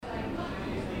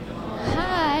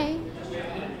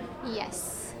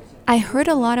I heard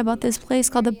a lot about this place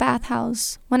called the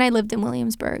Bathhouse when I lived in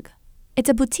Williamsburg. It's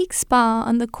a boutique spa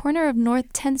on the corner of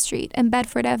North 10th Street and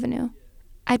Bedford Avenue.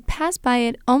 I'd pass by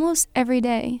it almost every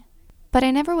day, but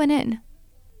I never went in.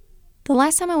 The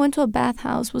last time I went to a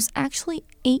bathhouse was actually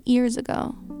 8 years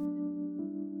ago.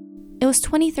 It was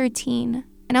 2013,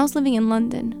 and I was living in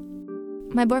London.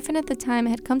 My boyfriend at the time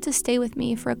had come to stay with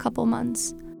me for a couple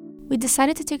months. We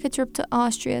decided to take a trip to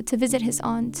Austria to visit his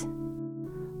aunt.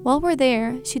 While we're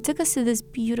there, she took us to this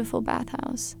beautiful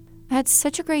bathhouse. I had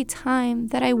such a great time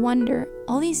that I wonder,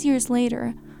 all these years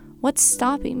later, what's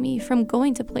stopping me from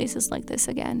going to places like this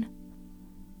again?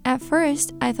 At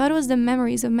first, I thought it was the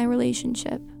memories of my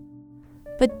relationship.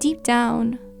 But deep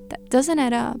down, that doesn't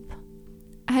add up.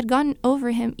 I had gotten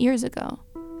over him years ago.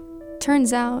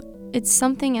 Turns out, it's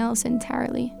something else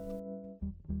entirely.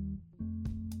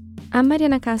 I'm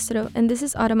Mariana Castro, and this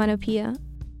is Automanopia,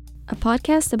 a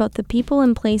podcast about the people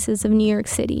and places of New York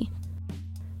City.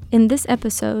 In this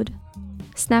episode,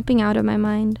 snapping out of my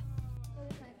mind.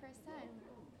 It's my first time.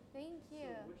 Thank you.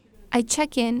 I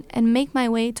check in and make my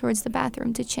way towards the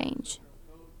bathroom to change.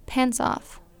 Pants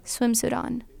off, swimsuit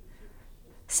on.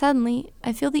 Suddenly,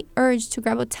 I feel the urge to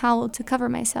grab a towel to cover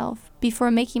myself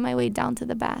before making my way down to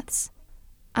the baths.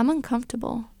 I'm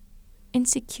uncomfortable,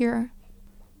 insecure.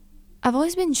 I've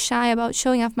always been shy about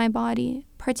showing off my body,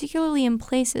 particularly in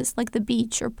places like the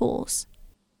beach or pools.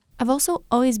 I've also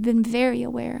always been very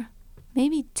aware,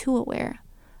 maybe too aware,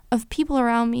 of people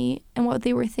around me and what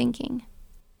they were thinking.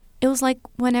 It was like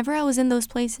whenever I was in those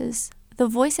places, the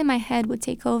voice in my head would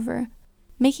take over,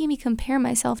 making me compare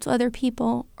myself to other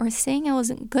people or saying I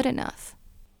wasn't good enough.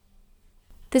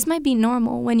 This might be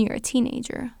normal when you're a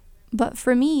teenager, but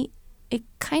for me, it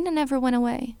kinda never went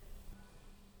away.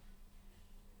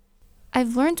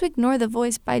 I've learned to ignore the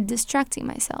voice by distracting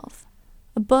myself.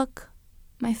 A book,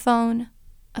 my phone,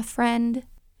 a friend.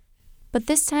 But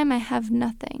this time I have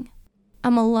nothing.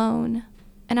 I'm alone,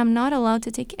 and I'm not allowed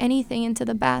to take anything into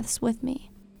the baths with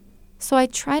me. So I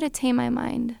try to tame my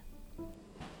mind.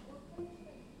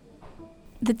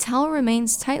 The towel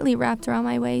remains tightly wrapped around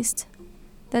my waist.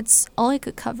 That's all I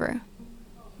could cover.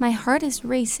 My heart is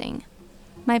racing.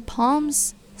 My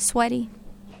palms sweaty.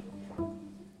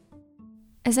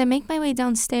 As I make my way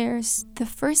downstairs, the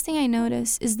first thing I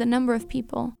notice is the number of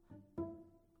people.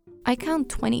 I count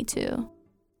 22.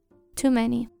 Too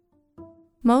many.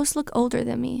 Most look older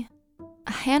than me.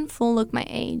 A handful look my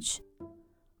age.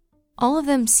 All of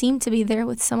them seem to be there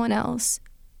with someone else,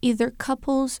 either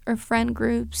couples or friend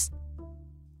groups.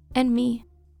 And me.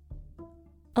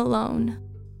 Alone.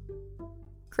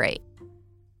 Great.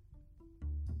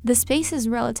 The space is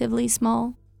relatively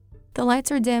small. The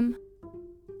lights are dim.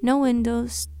 No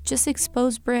windows, just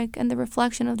exposed brick and the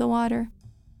reflection of the water.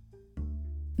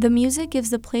 The music gives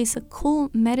the place a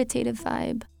cool, meditative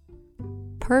vibe.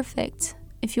 Perfect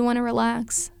if you want to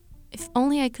relax. If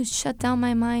only I could shut down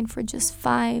my mind for just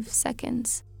 5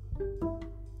 seconds.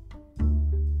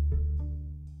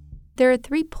 There are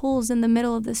 3 pools in the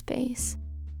middle of the space.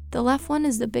 The left one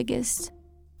is the biggest.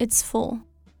 It's full.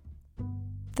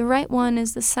 The right one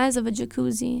is the size of a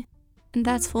jacuzzi, and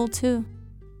that's full too.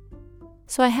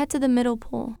 So I head to the middle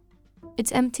pool.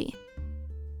 It's empty.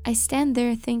 I stand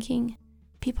there thinking,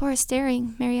 people are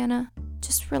staring, Mariana.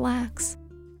 Just relax.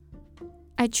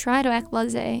 I try to act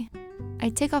blasé. I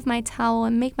take off my towel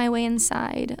and make my way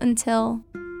inside until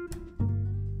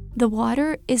the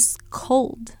water is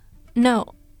cold. No,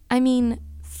 I mean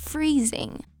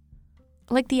freezing.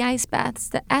 Like the ice baths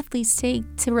that athletes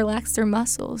take to relax their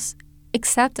muscles.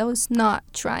 Except I was not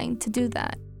trying to do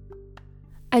that.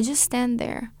 I just stand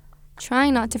there,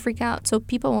 trying not to freak out so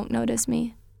people won't notice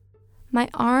me. My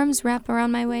arms wrap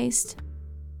around my waist.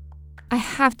 I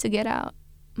have to get out.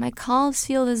 My calves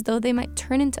feel as though they might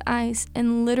turn into ice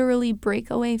and literally break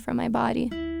away from my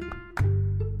body.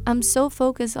 I'm so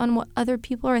focused on what other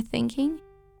people are thinking,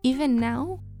 even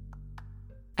now.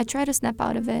 I try to snap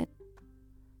out of it.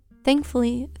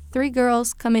 Thankfully, 3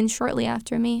 girls come in shortly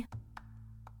after me.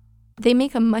 They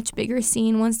make a much bigger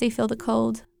scene once they feel the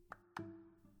cold.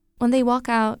 When they walk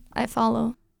out, I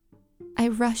follow. I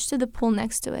rush to the pool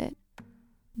next to it.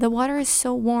 The water is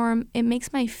so warm, it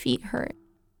makes my feet hurt.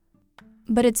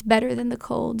 But it's better than the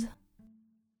cold.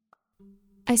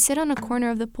 I sit on a corner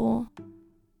of the pool.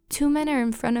 2 men are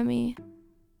in front of me,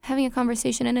 having a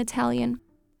conversation in Italian.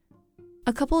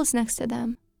 A couple is next to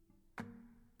them.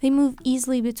 They move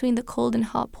easily between the cold and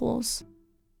hot pools.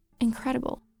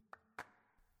 Incredible.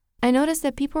 I noticed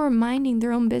that people are minding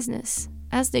their own business,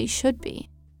 as they should be.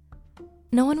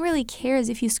 No one really cares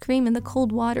if you scream in the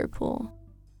cold water pool.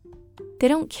 They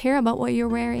don't care about what you're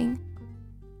wearing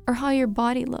or how your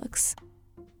body looks.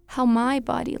 how my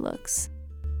body looks.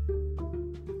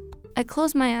 I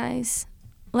close my eyes,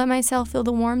 let myself feel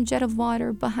the warm jet of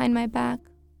water behind my back.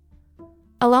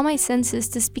 Allow my senses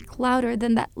to speak louder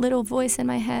than that little voice in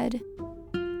my head,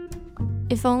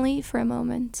 if only for a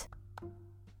moment.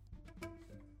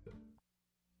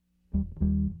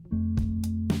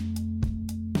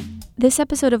 This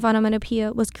episode of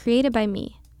Onomatopoeia was created by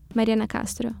me, Mariana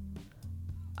Castro.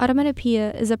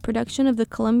 Onomatopoeia is a production of the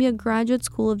Columbia Graduate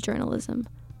School of Journalism.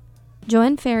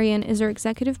 Joanne Farian is our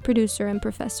executive producer and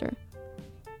professor.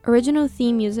 Original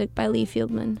theme music by Lee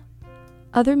Fieldman.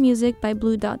 Other music by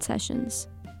Blue Dot Sessions.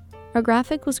 Our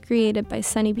graphic was created by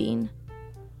Sunny Bean.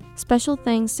 Special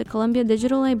thanks to Columbia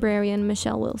Digital Librarian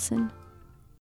Michelle Wilson.